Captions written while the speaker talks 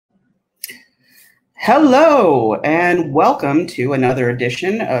Hello, and welcome to another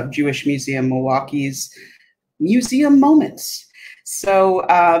edition of Jewish Museum Milwaukee's Museum Moments.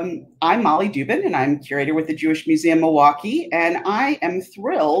 I'm Molly Dubin, and I'm curator with the Jewish Museum Milwaukee, and I am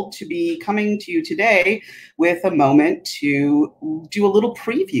thrilled to be coming to you today with a moment to do a little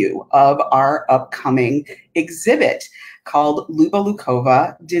preview of our upcoming exhibit called Luba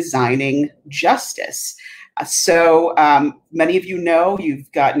Lukova, Designing Justice. Many of you know,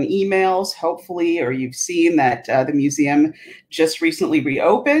 you've gotten emails, hopefully, or you've seen that the museum just recently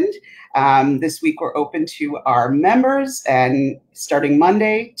reopened. This week we're open to our members and starting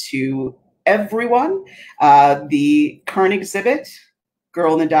Monday to everyone. The current exhibit,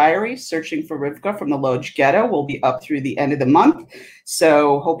 Girl in the Diary, Searching for Rivka from the Lodz Ghetto, will be up through the end of the month.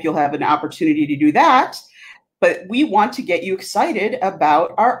 So hope you'll have an opportunity to do that. But we want to get you excited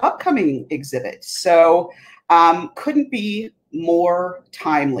about our upcoming exhibit. Couldn't be more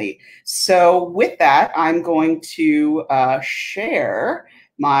timely. So with that, I'm going to share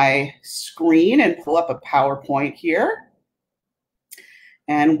my screen and pull up a PowerPoint here.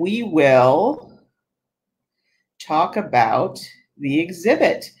 And we will talk about the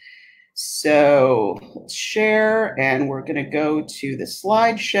exhibit. So let's share, and we're going to go to the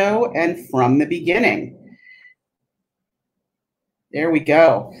slideshow and from the beginning. There we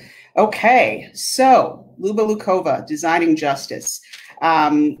go. Okay, so Luba Lukova, Designing Justice.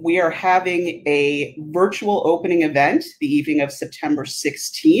 We are having a virtual opening event the evening of September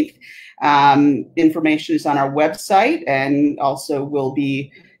 16th. Information is on our website, and also will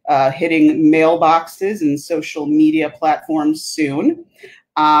be hitting mailboxes and social media platforms soon.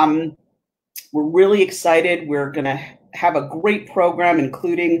 We're really excited. We're going to have a great program,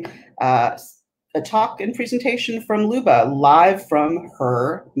 including a talk and presentation from Luba, live from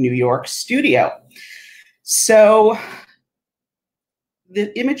her New York studio. So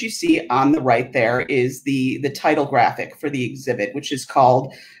the image you see on the right there is the title graphic for the exhibit, which is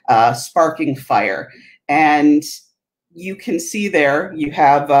called Sparking Fire. And you can see there, you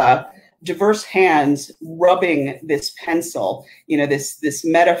have diverse hands rubbing this pencil, this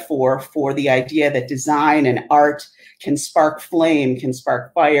metaphor for the idea that design and art can spark flame, can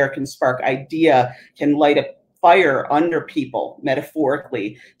spark fire, can spark idea, can light a fire under people,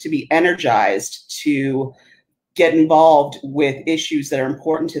 metaphorically, to be energized, to get involved with issues that are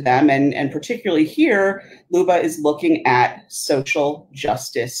important to them. And particularly here, Luba is looking at social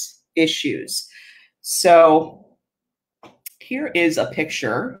justice issues. So here is a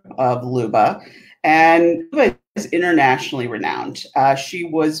picture of Luba, and Luba is internationally renowned. She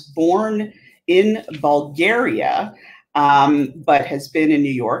was born in Bulgaria, but has been in New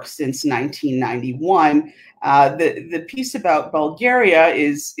York since 1991. The piece about Bulgaria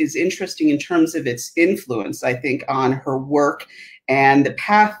is interesting in terms of its influence, I think, on her work and the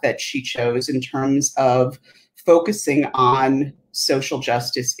path that she chose in terms of focusing on social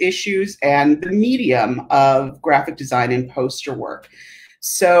justice issues and the medium of graphic design and poster work.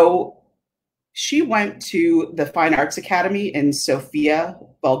 So she went to the Fine Arts Academy in Sofia,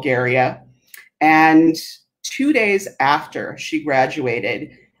 Bulgaria, and 2 days after she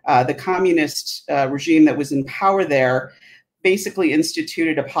graduated, the communist regime that was in power there basically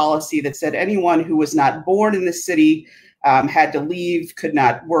instituted a policy that said anyone who was not born in the city had to leave, could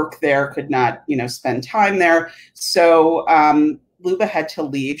not work there, could not, spend time there. So Luba had to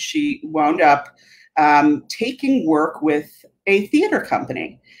leave. She wound up taking work with a theater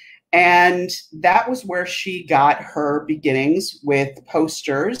company. And that was where she got her beginnings with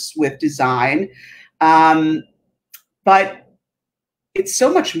posters, with design. But it's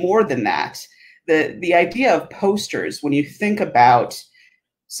so much more than that. The idea of posters, when you think about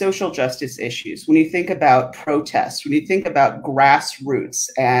social justice issues, when you think about protests, when you think about grassroots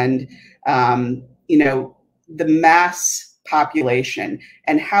and, the mass population,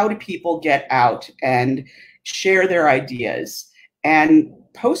 and how do people get out and share their ideas. And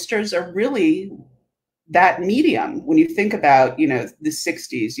posters are really that medium. When you think about, the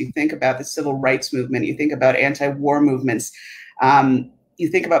 60s, you think about the civil rights movement, you think about anti-war movements, you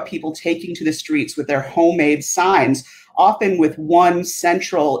think about people taking to the streets with their homemade signs, often with one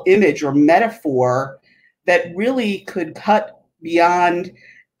central image or metaphor that really could cut beyond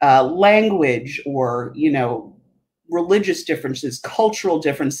language or, religious differences, cultural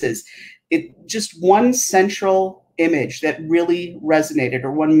differences. Just one central image that really resonated,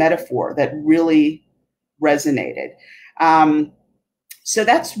 or one metaphor that really resonated. So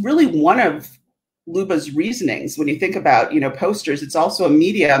that's really one of Luba's reasonings. When you think about, posters, it's also a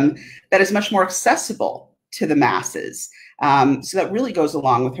medium that is much more accessible to the masses. So that really goes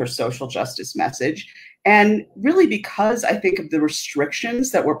along with her social justice message. And really because I think of the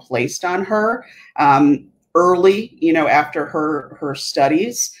restrictions that were placed on her early, after her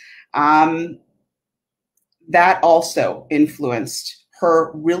studies, that also influenced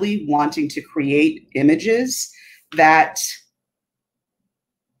her really wanting to create images that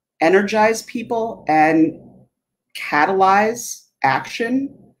energize people and catalyze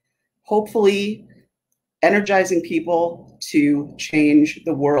action, hopefully energizing people to change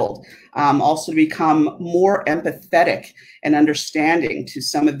the world, also to become more empathetic and understanding to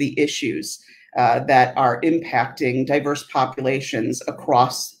some of the issues that are impacting diverse populations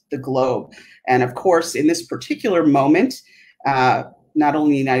across the globe. And of course, in this particular moment, not only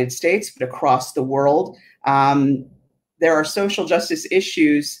in the United States, but across the world, there are social justice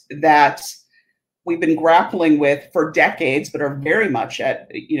issues that we've been grappling with for decades, but are very much at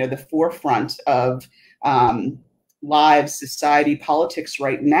the forefront of lives, society, politics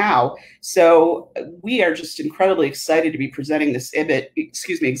right now. So we are just incredibly excited to be presenting this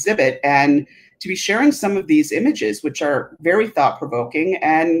exhibit and to be sharing some of these images, which are very thought-provoking,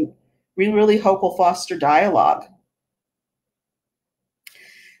 and we really hope will foster dialogue.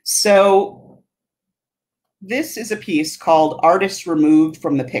 So this is a piece called Artists Removed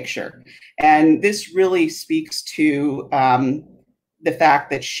from the Picture. And this really speaks to the fact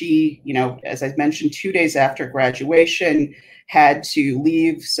that she, as I mentioned, 2 days after graduation, had to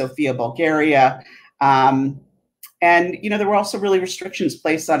leave Sofia, Bulgaria. And, there were also really restrictions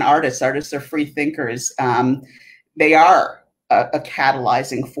placed on artists. Artists are free thinkers. They are a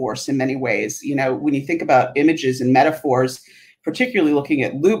catalyzing force in many ways. When you think about images and metaphors, particularly looking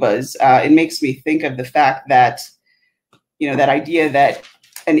at Luba's, it makes me think of the fact that, that idea that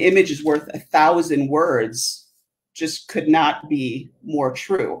an image is worth 1,000 words just could not be more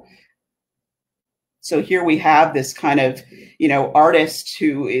true. So here we have this kind of, artist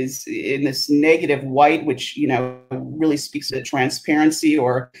who is in this negative white, which, really speaks to the transparency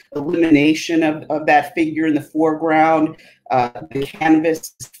or elimination of that figure in the foreground. The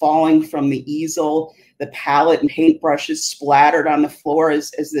canvas is falling from the easel, the palette and paintbrushes splattered on the floor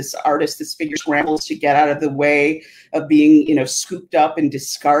as this artist, this figure scrambles to get out of the way of being, scooped up and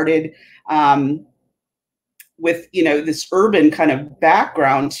discarded. With, this urban kind of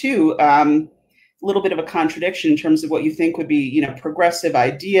background too, a little bit of a contradiction in terms of what you think would be, progressive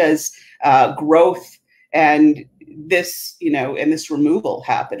ideas, growth, and this, and this removal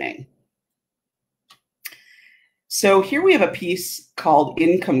happening. So here we have a piece called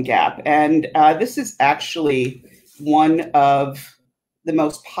Income Gap, and this is actually one of the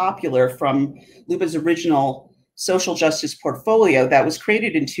most popular from Luba's original social justice portfolio that was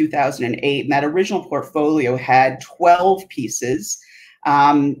created in 2008. And that original portfolio had 12 pieces.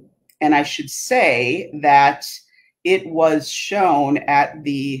 And I should say that it was shown at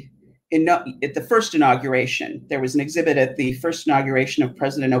the first inauguration. There was an exhibit at the first inauguration of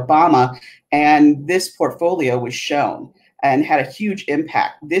President Obama, and this portfolio was shown and had a huge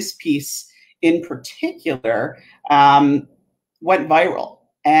impact. This piece in particular went viral,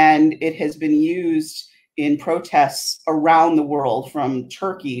 and it has been used in protests around the world, from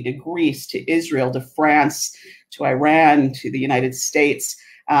Turkey to Greece to Israel to France to Iran to the United States.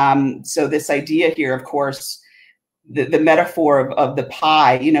 So this idea here, of course, the metaphor of the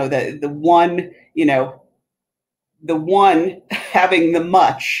pie, the one having the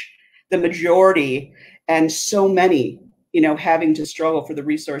much, the majority, and so many, having to struggle for the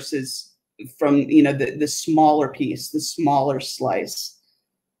resources from, the smaller piece, the smaller slice.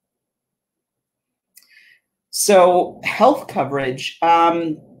 So health coverage,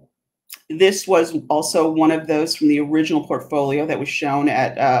 this was also one of those from the original portfolio that was shown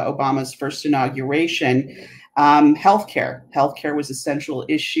at Obama's first inauguration. Healthcare was a central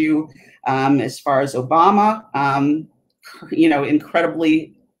issue as far as Obama,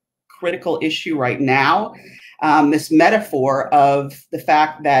 incredibly critical issue right now. This metaphor of the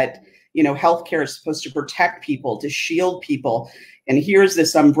fact that, healthcare is supposed to protect people, to shield people. And here's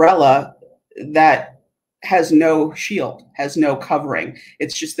this umbrella that has no shield, has no covering.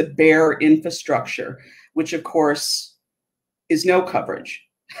 It's just the bare infrastructure, which of course is no coverage.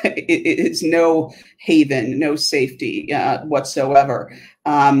 It is no haven, no safety whatsoever.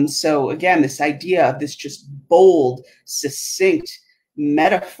 So again, this idea of this just bold, succinct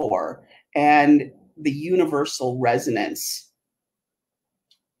metaphor and the universal resonance.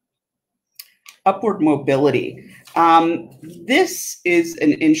 Upward mobility. This is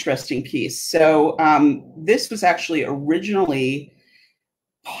an interesting piece. So this was actually originally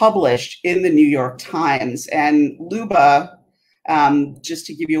published in the New York Times, and Luba, just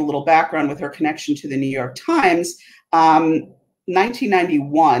to give you a little background with her connection to the New York Times,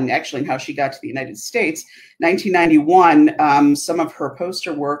 1991, actually, and how she got to the United States, 1991, some of her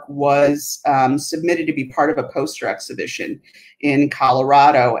poster work was submitted to be part of a poster exhibition in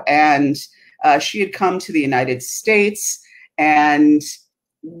Colorado. And she had come to the United States, and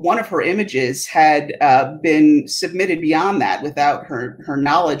one of her images had been submitted beyond that without her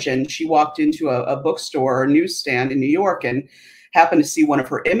knowledge. And she walked into a bookstore or newsstand in New York and happened to see one of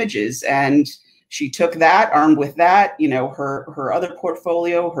her images. And she took that, armed with that, you know, her other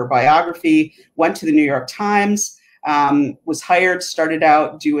portfolio, her biography, went to the New York Times, was hired, started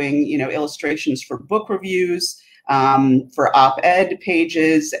out doing, you know, illustrations for book reviews, for op-ed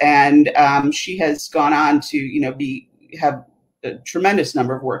pages, and she has gone on to, you know, have a tremendous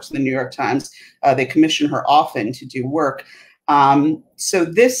number of works in the New York Times. They commission her often to do work. So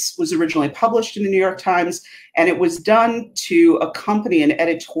this was originally published in the New York Times, and it was done to accompany an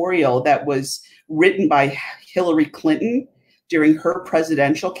editorial that was written by Hillary Clinton during her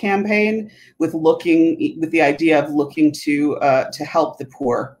presidential campaign, with the idea of looking to help the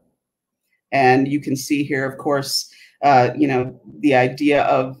poor. And you can see here, of course, you know, the idea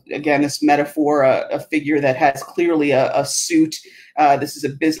of, again, this metaphor, a figure that has clearly a suit. This is a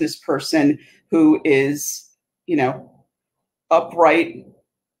business person who is, you know, upright,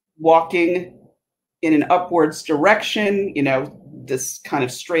 walking in an upwards direction, you know, this kind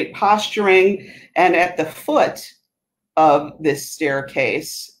of straight posturing. And at the foot of this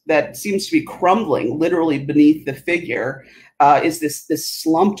staircase that seems to be crumbling literally beneath the figure is this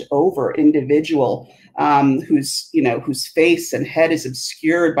slumped over individual whose face and head is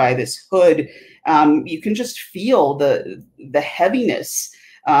obscured by this hood. You can just feel the heaviness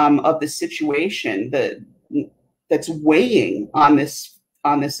of the situation that's weighing on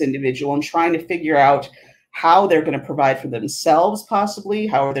this individual, and trying to figure out how they're going to provide for themselves, possibly,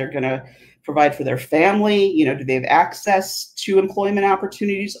 how they're going to provide for their family. You know, do they have access to employment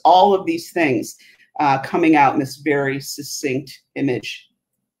opportunities? All of these things coming out in this very succinct image.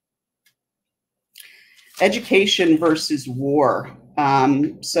 Education versus war.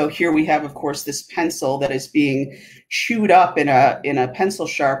 So here we have, of course, this pencil that is being chewed up in a pencil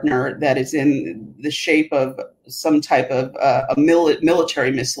sharpener that is in the shape of some type of a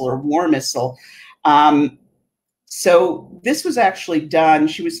military missile or war missile. So this was actually done.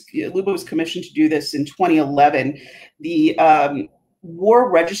 Luba was commissioned to do this in 2011. The War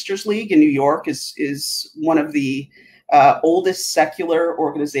Registers League in New York is one of the oldest secular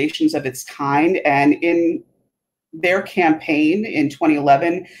organizations of its kind, and in their campaign in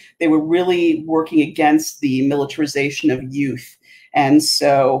 2011, they were really working against the militarization of youth. And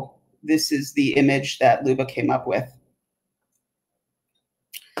so this is the image that Luba came up with.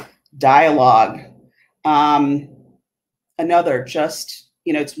 Dialogue. Another, just,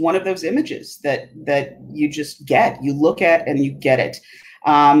 you know, it's one of those images that you just get. You look at and you get it.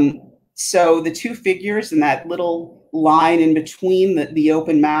 So the two figures and that little line in between the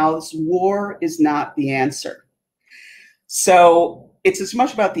open mouths, war is not the answer. So it's as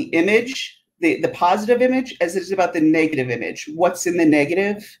much about the image, the positive image, as it is about the negative image. What's in the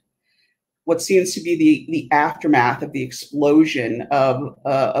negative? What seems to be the aftermath of the explosion of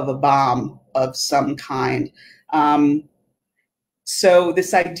a bomb of some kind. So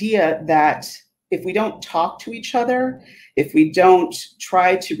this idea that if we don't talk to each other, if we don't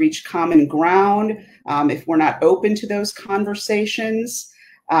try to reach common ground, if we're not open to those conversations,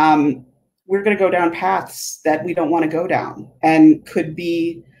 we're going to go down paths that we don't want to go down, and could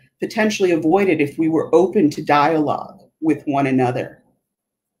be potentially avoided if we were open to dialogue with one another.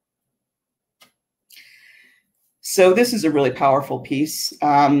 So this is a really powerful piece.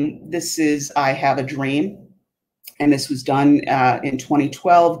 This is I Have a Dream, and this was done in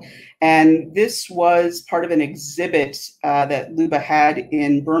 2012. And this was part of an exhibit that Luba had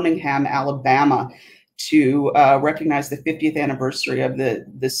in Birmingham, Alabama, to recognize the 50th anniversary of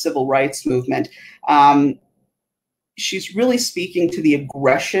the civil rights movement. She's really speaking to the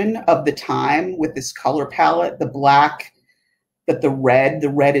aggression of the time with this color palette, the black, but the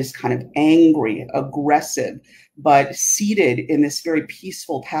red is kind of angry, aggressive, but seated in this very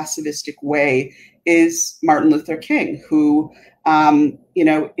peaceful, pacifistic way is Martin Luther King, who, you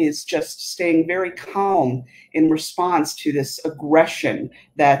know, is just staying very calm in response to this aggression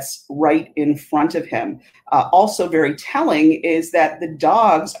that's right in front of him. Also very telling is that the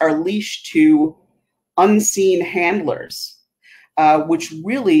dogs are leashed to unseen handlers, which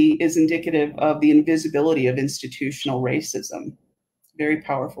really is indicative of the invisibility of institutional racism. Very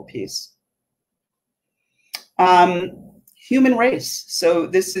powerful piece. Human race. So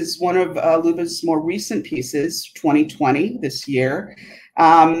this is one of Luba's more recent pieces, 2020, this year.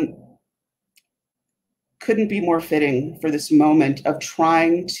 couldn't be more fitting for this moment of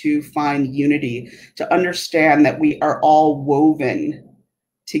trying to find unity, to understand that we are all woven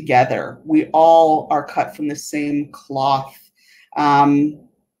together. We all are cut from the same cloth.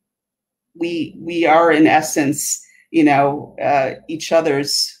 We are, in essence, each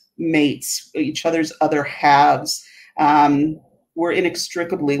other's mates, each other's other halves. We're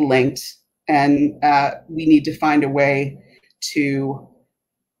inextricably linked, and we need to find a way to,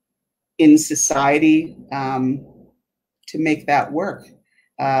 in society, to make that work.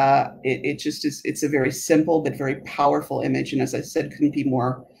 It just is, it's a very simple but very powerful image, and as I said, couldn't be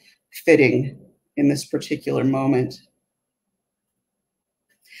more fitting in this particular moment.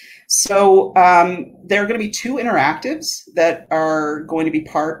 So there are going to be two interactives that are going to be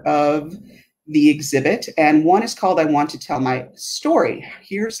part of the exhibit, and one is called I Want to Tell My Story.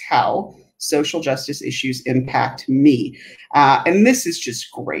 Here's how social justice issues impact me. And this is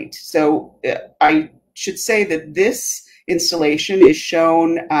just great. So I should say that this installation is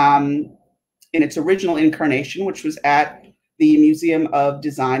shown in its original incarnation, which was at the Museum of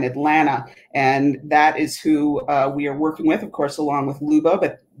Design Atlanta. And that is who we are working with, of course, along with Luba,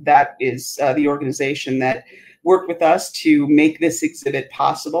 but that is the organization that worked with us to make this exhibit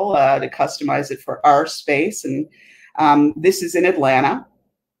possible, to customize it for our space. And this is in Atlanta.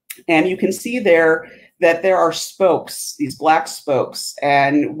 And you can see there that there are spokes, these black spokes,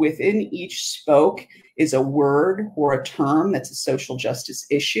 and within each spoke is a word or a term that's a social justice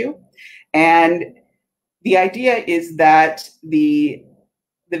issue. And the idea is that the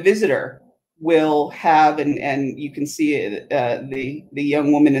visitor will have, and you can see the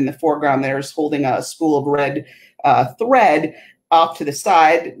young woman in the foreground there is holding a spool of red thread off to the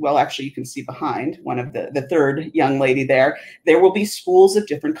side. Well, actually, you can see behind one of the third young lady there. There will be spools of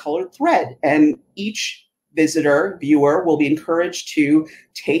different colored thread, and each viewer will be encouraged to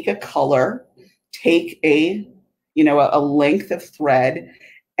take a color, take a length of thread,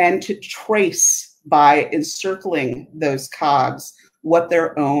 and to trace by encircling those cogs what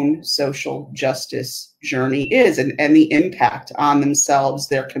their own social justice journey is and the impact on themselves,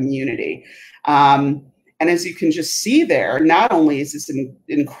 their community. And as you can just see there, not only is this an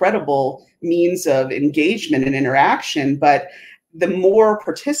incredible means of engagement and interaction, but the more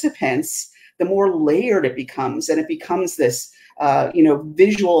participants, the more layered it becomes, and it becomes this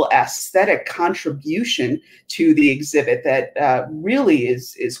visual aesthetic contribution to the exhibit that really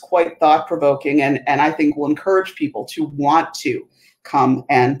is quite thought-provoking, and I think will encourage people to want to come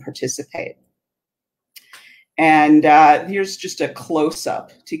and participate. And here's just a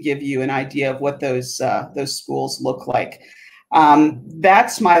close-up to give you an idea of what those spools look like.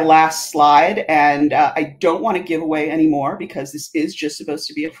 That's my last slide, and I don't want to give away any more because this is just supposed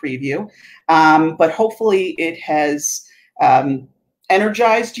to be a preview, but hopefully it has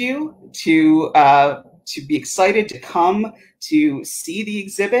energized you to be excited to come to see the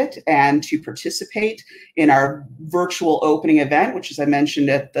exhibit and to participate in our virtual opening event, which, as I mentioned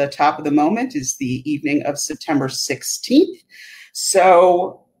at the top of the moment, is the evening of September 16th.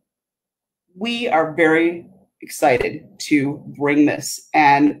 So we are very excited to bring this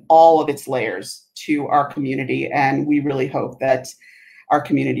and all of its layers to our community, and we really hope that our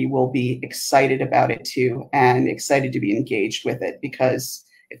community will be excited about it too, and excited to be engaged with it, because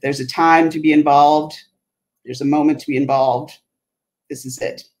if there's a time to be involved, there's a moment to be involved, this is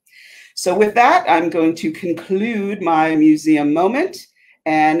it. So with that, I'm going to conclude my museum moment,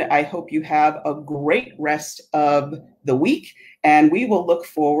 and I hope you have a great rest of the week, and we will look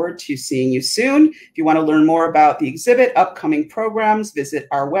forward to seeing you soon. If you want to learn more about the exhibit, upcoming programs, visit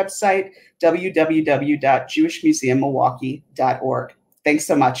our website, www.jewishmuseummilwaukee.org. Thanks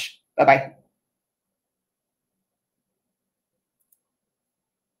so much. Bye-bye.